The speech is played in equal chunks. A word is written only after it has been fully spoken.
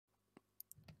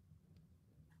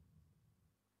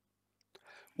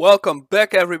Welcome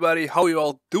back, everybody. How you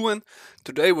all doing?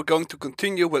 Today we're going to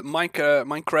continue with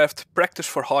Minecraft practice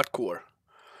for hardcore.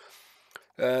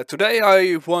 Today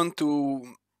I want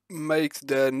to make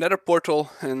the Nether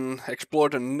portal and explore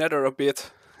the Nether a bit,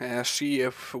 and see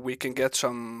if we can get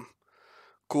some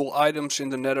cool items in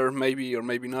the Nether, maybe or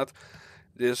maybe not.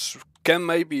 This can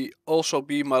maybe also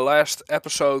be my last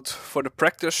episode for the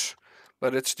practice,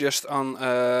 but it's just on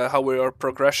how we are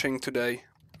progressing today.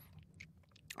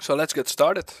 So let's get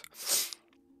started.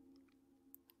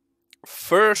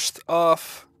 First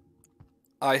off,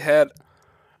 I had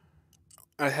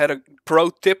a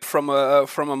pro tip from a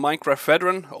Minecraft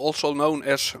veteran, also known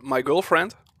as my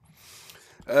girlfriend,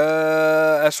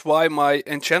 as why my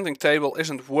enchanting table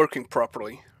isn't working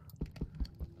properly.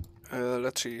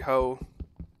 Let's see how.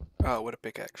 Oh, with a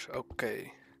pickaxe.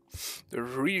 Okay. The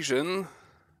reason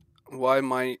why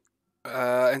my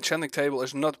enchanting table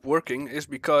is not working is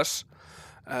because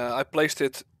I placed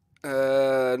it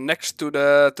next to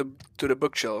the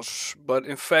bookshelves, but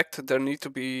in fact there need to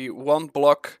be one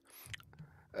block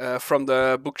from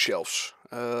the bookshelves.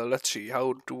 Let's see,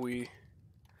 how do we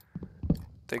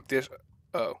take this?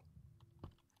 Oh,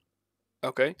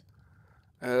 okay.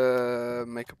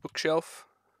 Make a bookshelf,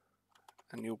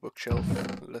 a new bookshelf.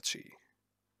 Let's see.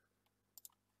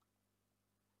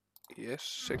 Yes,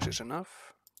 6 is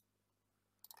enough.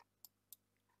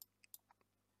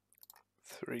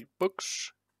 3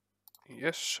 books.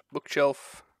 Yes,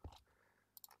 bookshelf.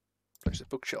 Place the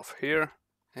bookshelf here,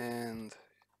 and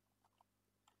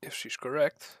if she's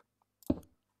correct.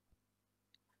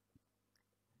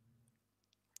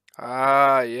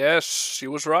 Ah, yes, she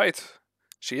was right.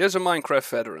 She is a Minecraft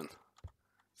veteran.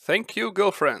 Thank you,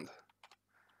 girlfriend.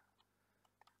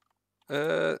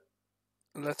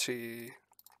 Let's see.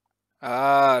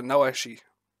 Ah, now I see.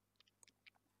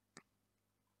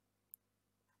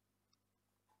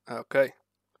 Okay.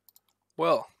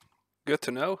 Well, good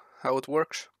to know how it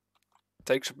works.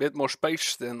 Takes a bit more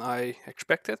space than I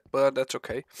expected, but that's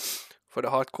okay. For the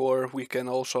hardcore, we can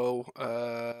also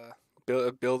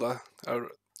build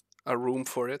a room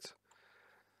for it.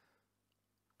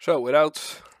 So,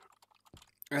 without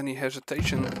any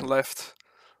hesitation left,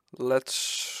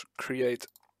 let's create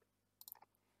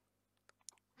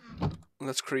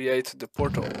the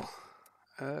portal.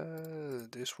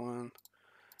 This one.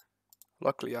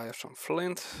 Luckily I have some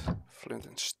flint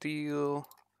and steel.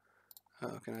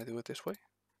 Can I do it this way?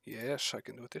 Yes, I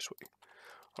can do it this way.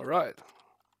 Alright.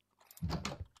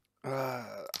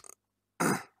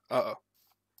 Uh-oh.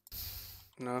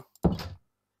 No.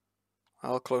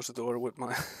 I'll close the door with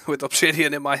my with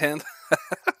obsidian in my hand.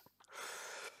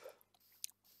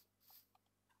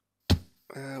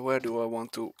 Where do I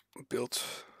want to build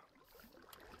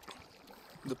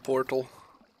the portal?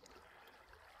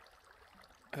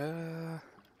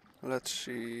 Let's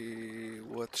see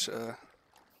what's a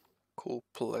cool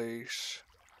place.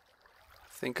 I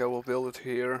think I will build it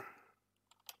here.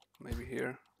 Maybe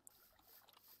here.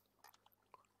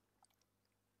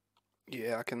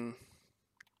 Yeah, I can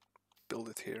build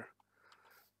it here.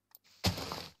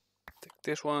 Take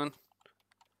this one.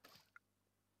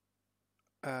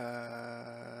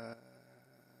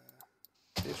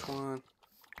 This one.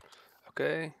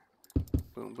 Okay.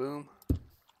 Boom, boom.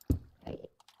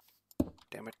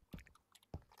 Damn it.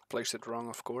 Placed it wrong,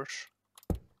 of course.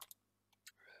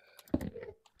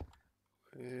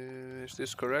 Is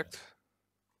this correct?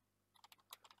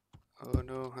 Oh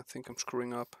no, I think I'm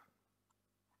screwing up.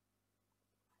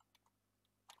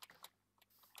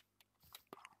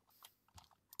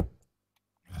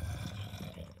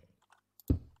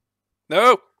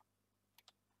 No!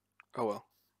 Oh well.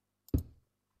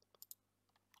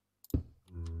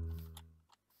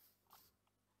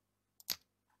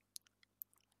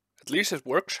 At least it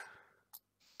works.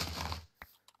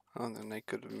 Oh, then they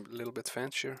could be a little bit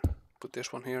fancier. Put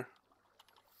this one here.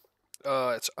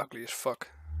 It's ugly as fuck.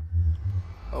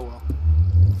 Oh well.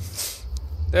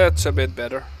 That's a bit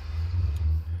better.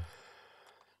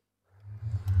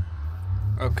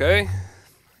 Okay.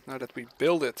 Now that we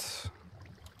build it,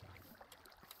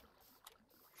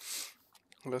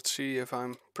 let's see if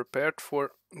I'm prepared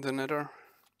for the Nether.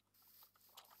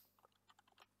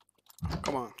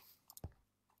 Come on.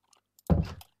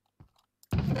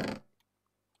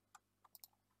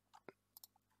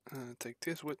 Take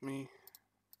this with me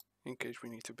in case we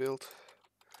need to build.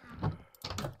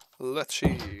 Let's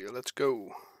see, let's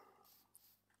go.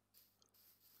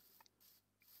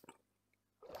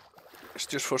 It's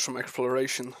just for some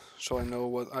exploration, so I know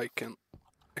what I can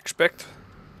expect.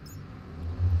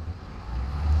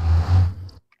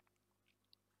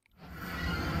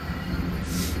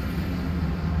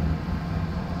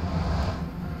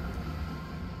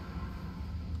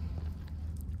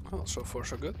 Well, so far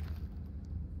so good.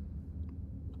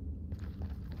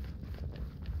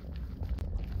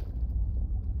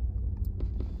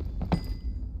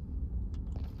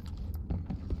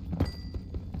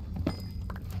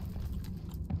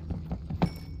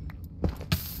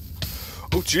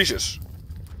 Oh Jesus!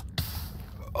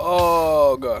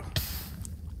 Oh God!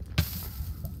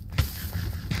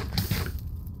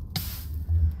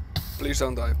 Please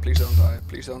don't die, please don't die,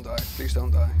 please don't die, please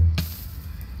don't die.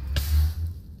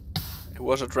 It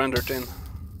wasn't rendered in.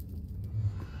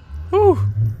 Whew!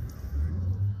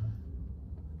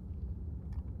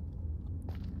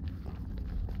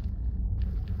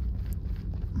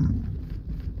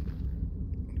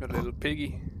 A little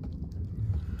piggy.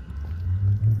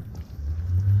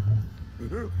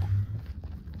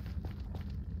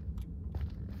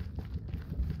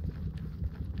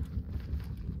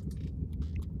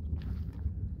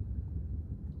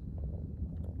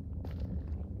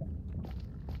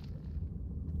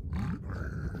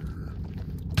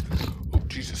 Oh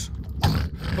Jesus!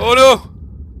 Oh no!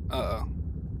 Uh-oh.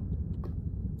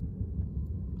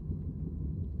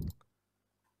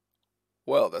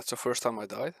 Well, that's the first time I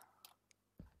died.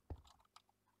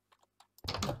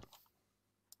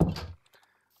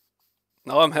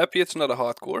 Now I'm happy it's not a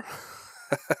hardcore.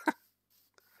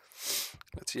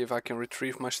 Let's see if I can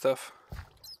retrieve my stuff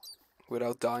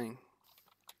without dying.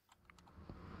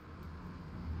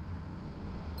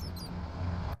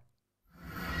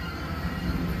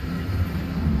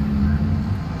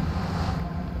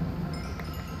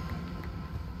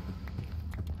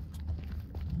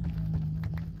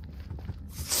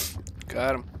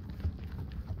 Got him.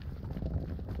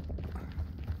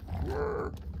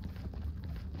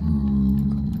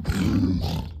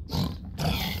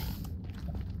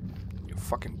 You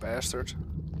fucking bastard.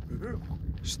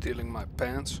 Stealing my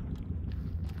pants.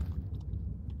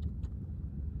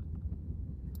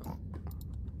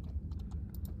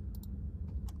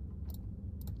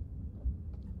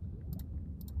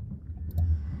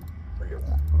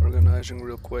 Organizing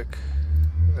real quick.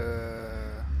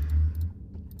 There.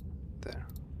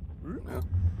 No.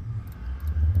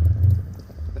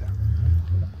 There.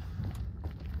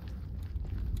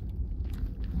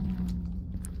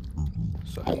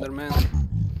 Enderman.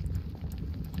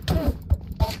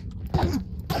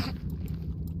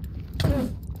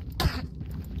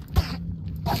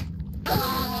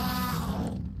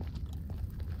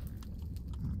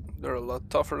 They're a lot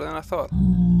tougher than I thought.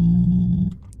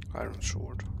 Iron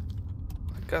sword.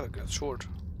 I got a good sword.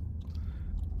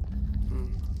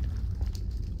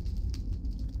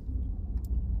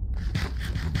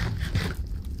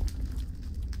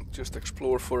 Just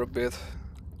explore for a bit.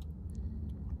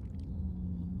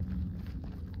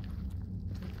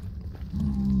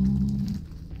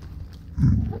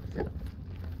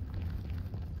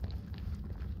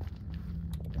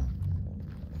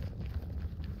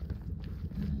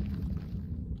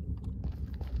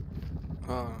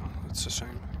 Oh, it's the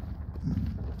same.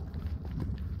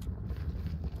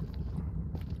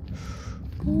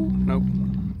 Nope,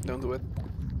 don't do it.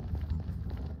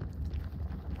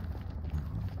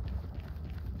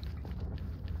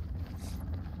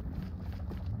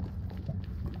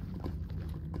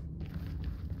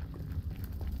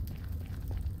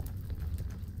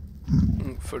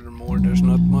 Furthermore, there's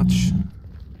not much.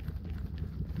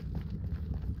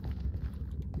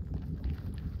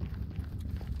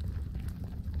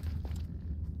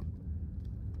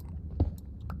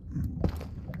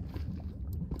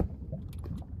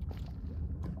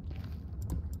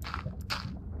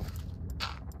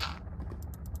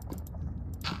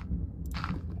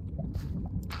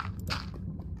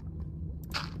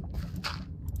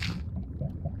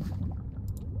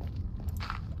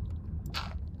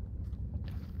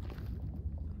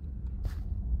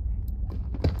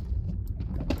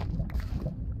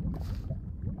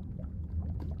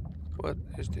 What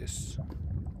is this?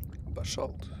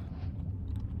 Basalt.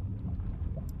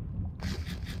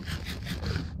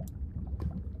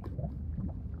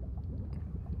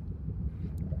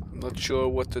 I'm not sure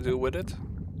what to do with it.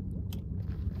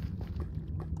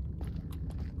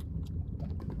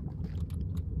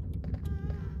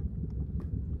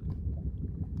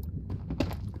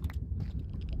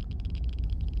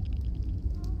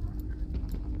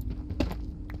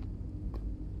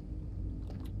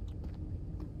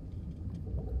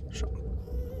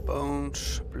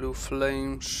 Bones, blue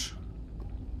flames.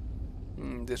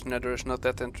 This nether is not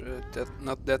that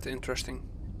interesting.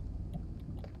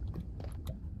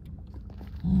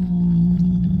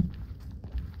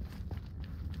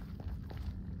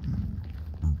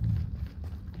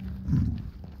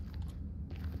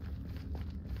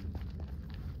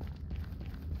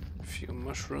 few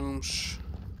mushrooms.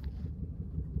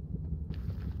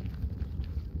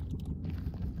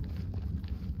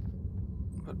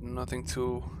 But nothing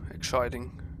too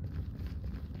exciting.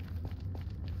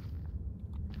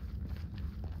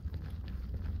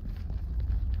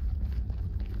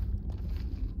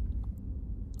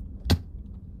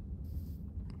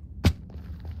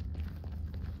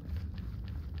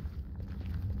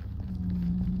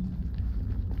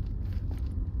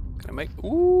 Can I make?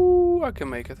 Ooh, I can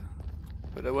make it.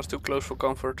 But that was too close for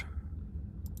comfort.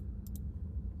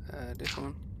 This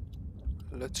one.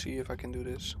 Let's see if I can do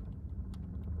this.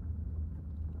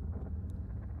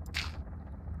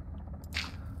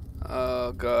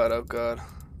 Oh god, oh god.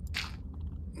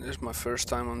 This is my first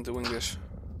time I'm doing this.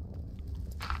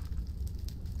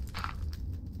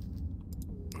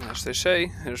 As they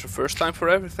say, there's a first time for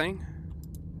everything.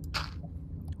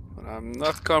 But I'm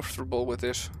not comfortable with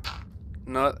this.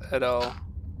 Not at all.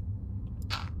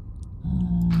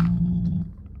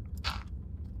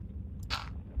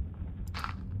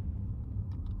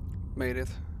 Made it.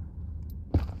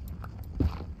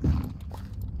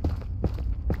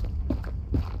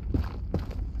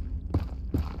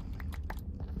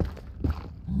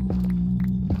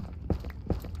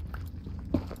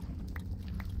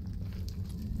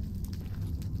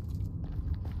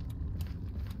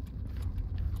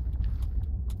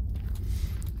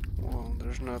 Well,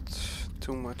 there's not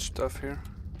too much stuff here.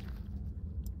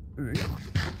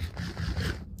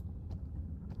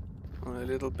 Only a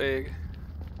little big.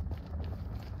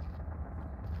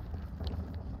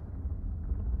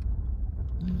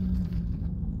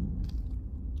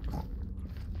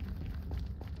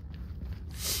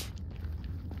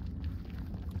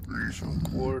 Some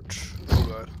quartz. Oh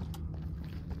god.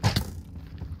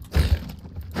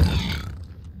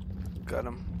 Got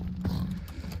him.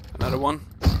 Another one.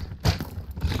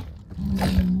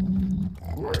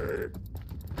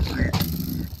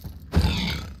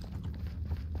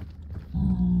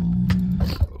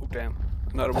 Oh damn.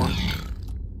 Another one.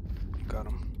 Got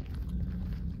him.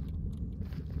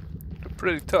 They're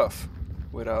pretty tough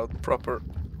without proper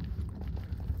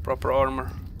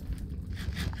armor.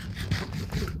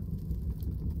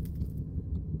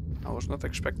 I was not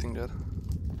expecting that.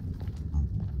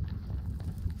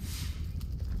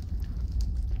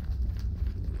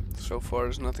 So far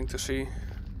there's nothing to see.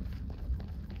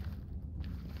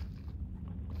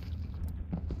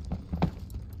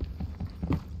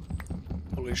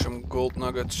 Only some gold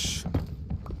nuggets.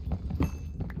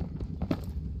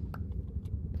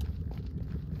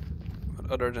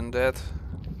 But other than that,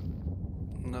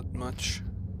 not much.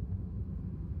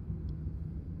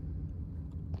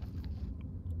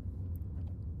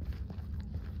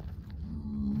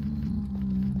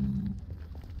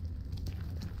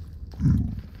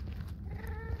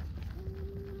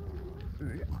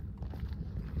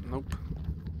 Nope.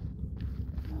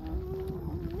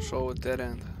 So a dead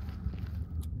end.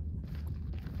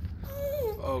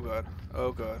 Oh god.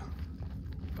 Oh god.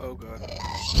 Oh god.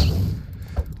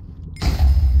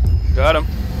 Got him.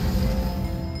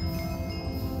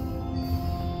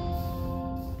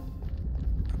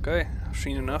 Okay, I've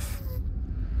seen enough.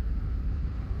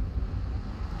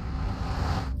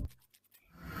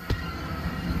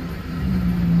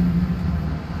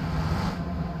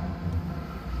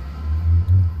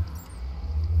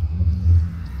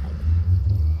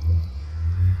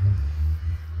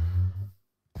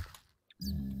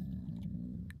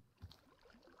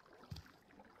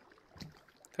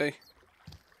 Hey,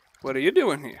 what are you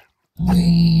doing here?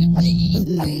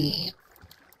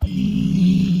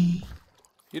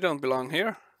 You don't belong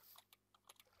here.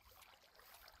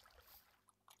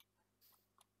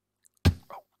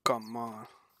 Oh, come on.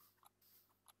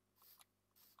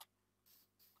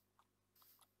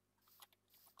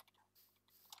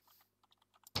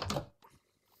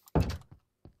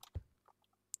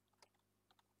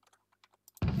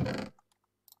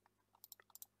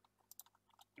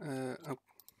 Oh,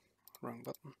 wrong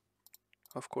button.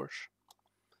 Of course.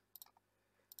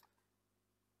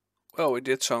 Well, we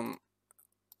did some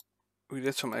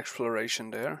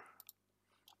exploration there.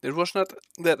 It was not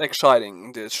that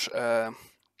exciting, this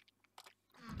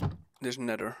this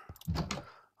nether.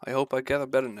 I hope I get a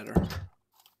better nether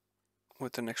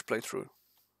with the next playthrough.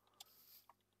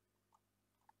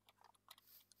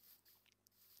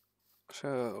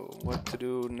 So, what to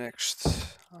do next?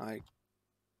 I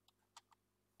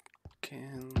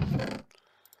can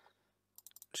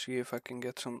see if I can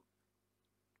get some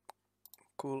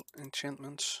cool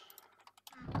enchantments.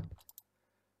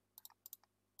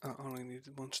 I only need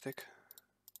one stick.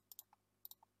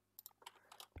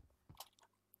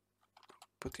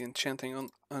 Put the enchanting on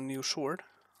a new sword.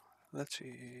 Let's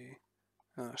see.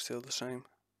 Still the same.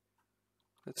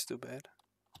 That's too bad.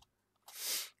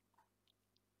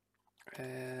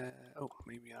 Oh,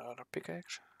 maybe another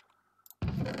pickaxe.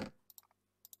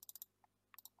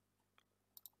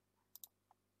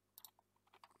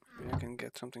 Maybe I can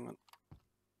get something on.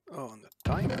 Oh, on the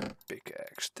diamond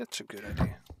pickaxe. That's a good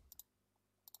idea.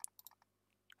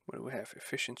 What do we have?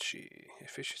 Efficiency.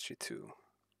 Efficiency 2.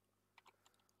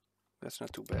 That's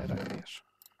not too bad, I guess.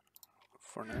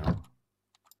 For now.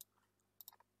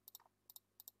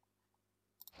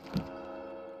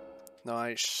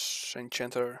 Nice.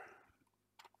 Enchanter.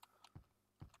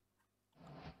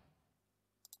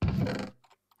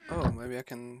 Oh, maybe I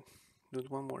can do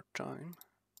it one more time.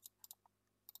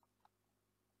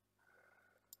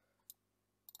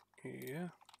 Yeah.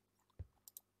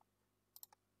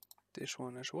 This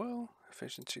one as well.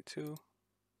 Efficiency 2.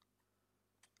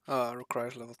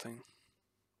 Requires level 10.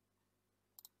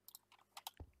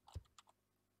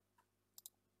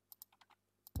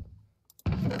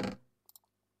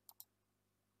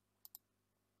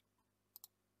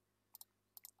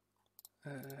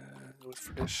 Do it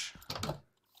for this.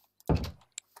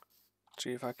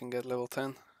 See if I can get level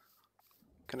 10.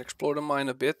 Can explore the mine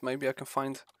a bit. Maybe I can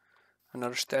find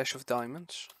another stash of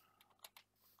diamonds.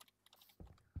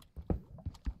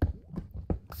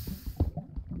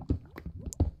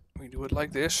 We do it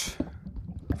like this.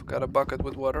 I've got a bucket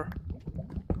with water.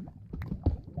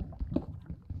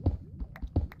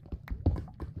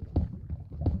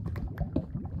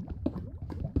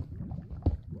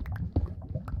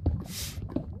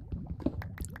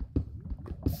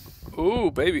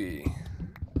 Ooh, baby.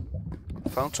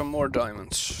 Found some more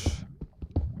diamonds.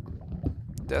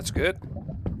 That's good.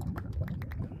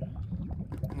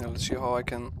 Now let's see how I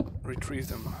can retrieve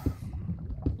them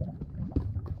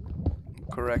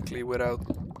correctly without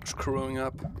screwing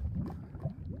up.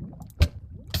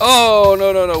 Oh,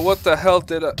 no, no, no. What the hell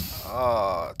did I...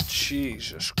 Ah,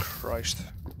 Jesus Christ.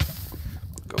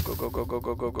 Go, go, go, go, go,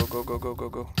 go, go, go, go, go, go, go,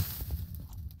 go.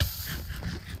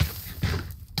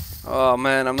 Oh,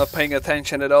 man, I'm not paying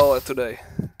attention at all today.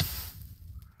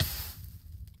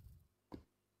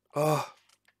 Oh,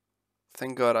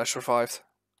 thank God I survived.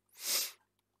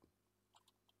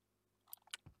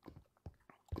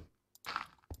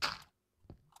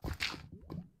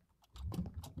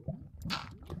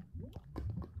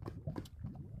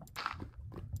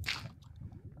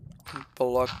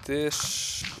 Block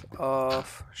this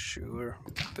off. Sure,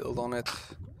 build on it.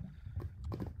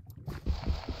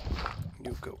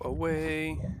 You go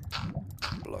away.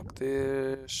 Block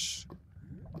this.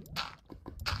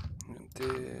 And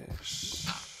this.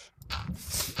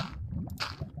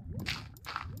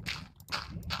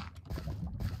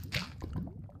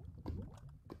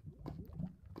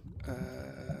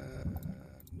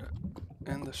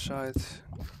 And the side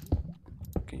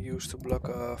can use to block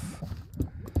off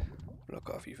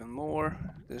even more.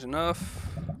 There's enough.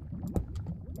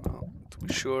 Well, to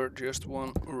be sure, just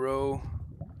one row.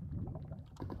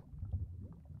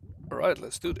 Alright,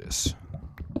 let's do this.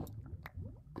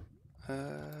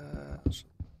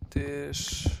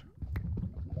 This.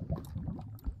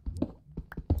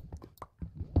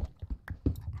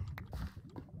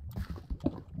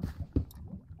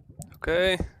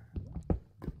 Okay.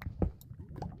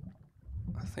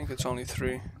 I think it's only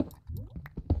 3.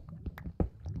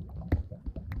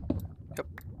 Yep.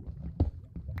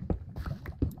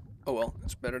 Oh well,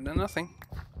 it's better than nothing.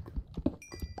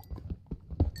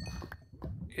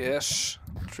 Yes,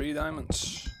 3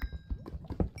 diamonds.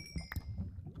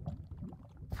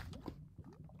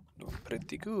 Doing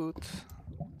pretty good.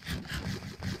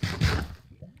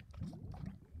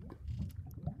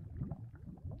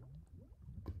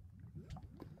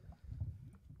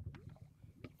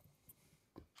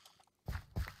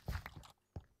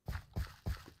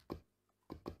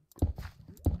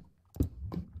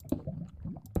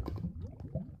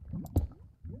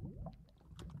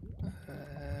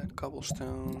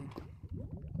 Cobblestone.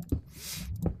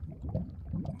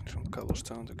 Some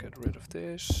cobblestone to get rid of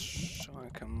this, so I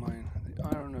can mine the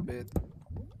iron a bit.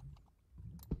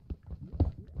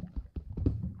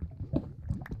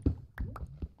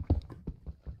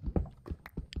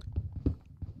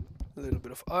 A little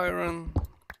bit of iron,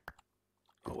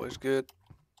 always good.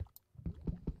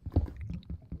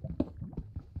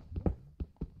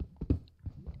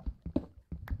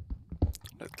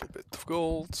 Little bit of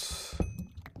gold.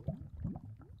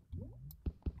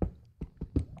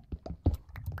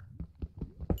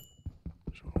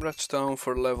 Redstone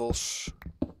for levels.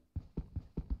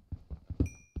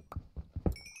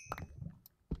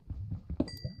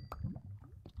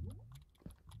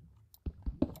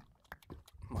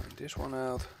 Mine this one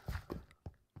out.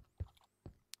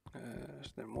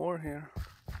 Is there more here?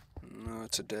 No,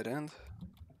 it's a dead end.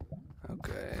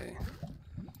 Okay.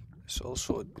 It's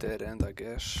also a dead end, I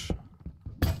guess.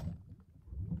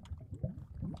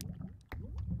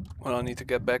 Well, I need to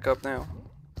get back up now.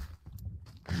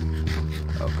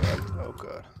 Oh god, oh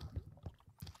god.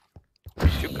 Where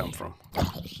did you come from?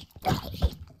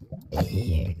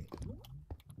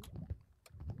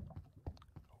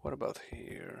 What about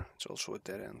here? It's also a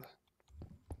dead end.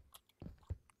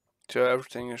 So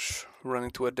everything is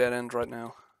running to a dead end right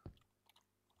now.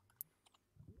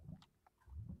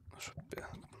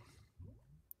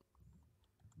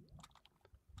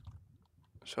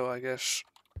 So I guess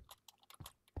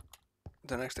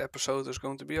the next episode is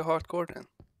going to be a hardcore then.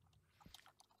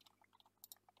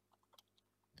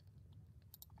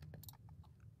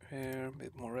 Here, a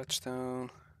bit more redstone,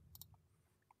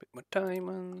 a bit more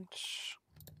diamonds,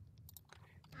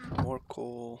 more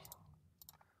coal,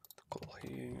 coal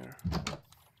here.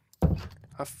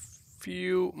 A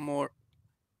few more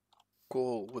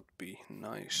coal would be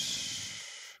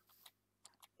nice.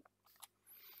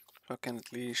 So I can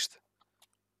at least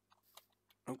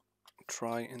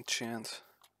try enchant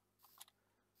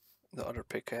the other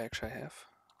pickaxe I have.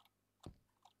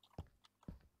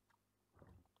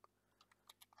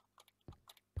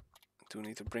 Do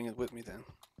need to bring it with me then.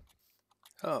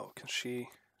 Oh, can see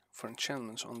for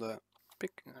enchantments on the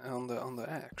on the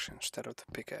axe instead of the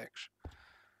pickaxe.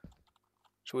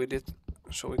 So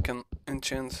we can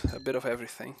enchant a bit of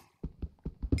everything.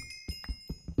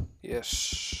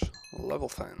 Yes, level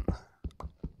 10.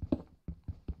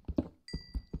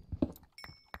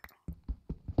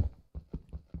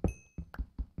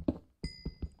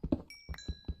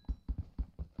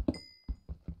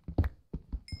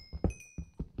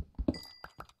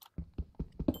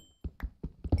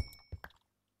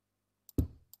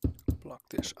 Block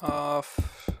this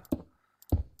off,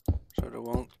 so there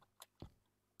won't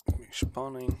be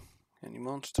spawning any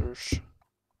monsters.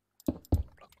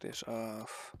 Block this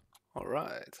off.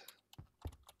 Alright.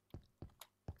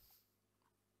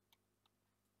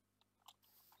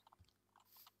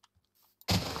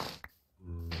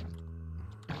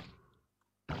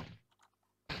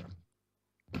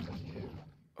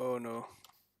 Oh no.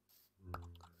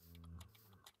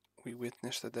 We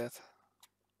witnessed the death.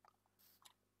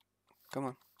 Come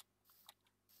on.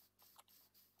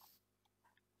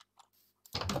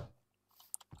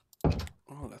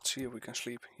 Oh, let's see if we can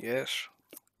sleep. Yes.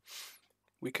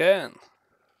 We can.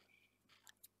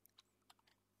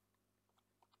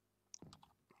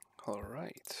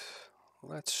 Alright.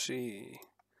 Let's see.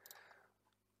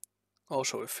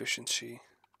 Also efficiency.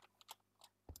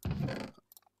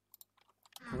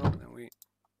 Well, then we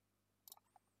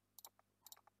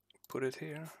put it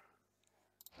here.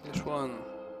 This one.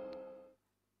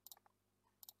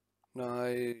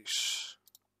 Nice.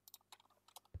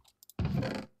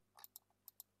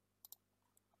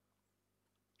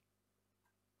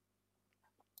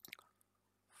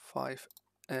 Five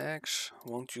eggs.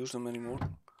 Won't use them anymore.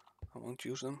 I won't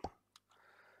use them.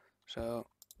 So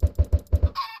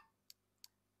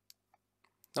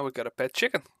now we got a pet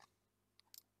chicken.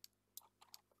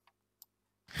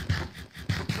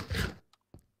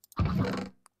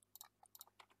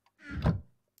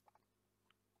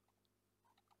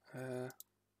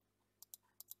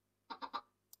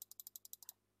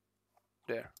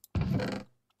 There.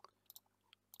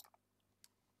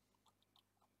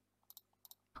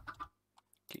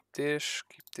 Keep this,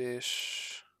 keep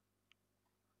this.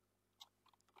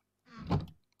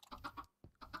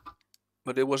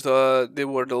 But they were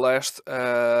the last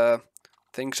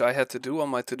things I had to do on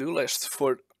my to-do list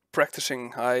for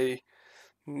practicing. I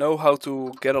know how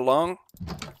to get along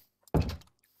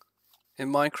in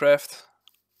Minecraft.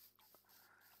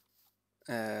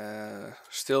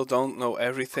 Still don't know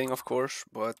everything, of course,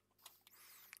 but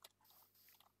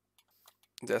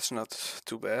that's not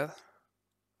too bad.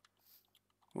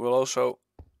 We'll also,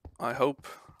 I hope,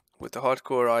 with the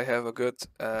hardcore I have a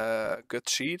good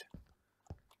seed,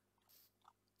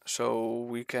 so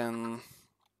we can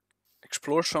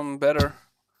explore some better.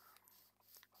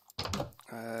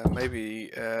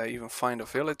 Maybe even find a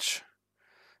village,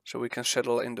 so we can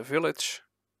settle in the village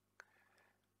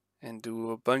and do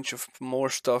a bunch of more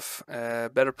stuff,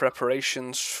 better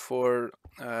preparations for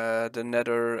the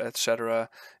Nether, etc.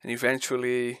 And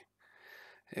eventually,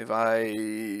 if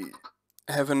I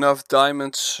have enough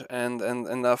diamonds and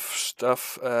enough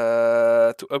stuff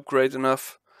to upgrade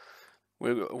enough,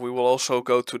 we will also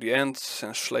go to the end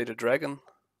and slay the dragon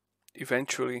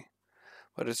eventually.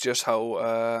 But it's just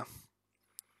how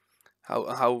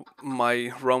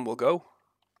my run will go.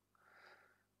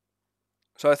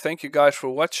 So I thank you guys for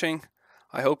watching.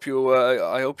 I hope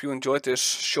you enjoyed this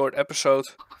short episode,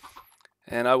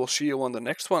 and I will see you on the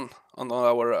next one on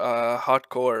our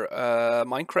hardcore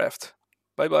Minecraft.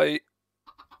 Bye bye.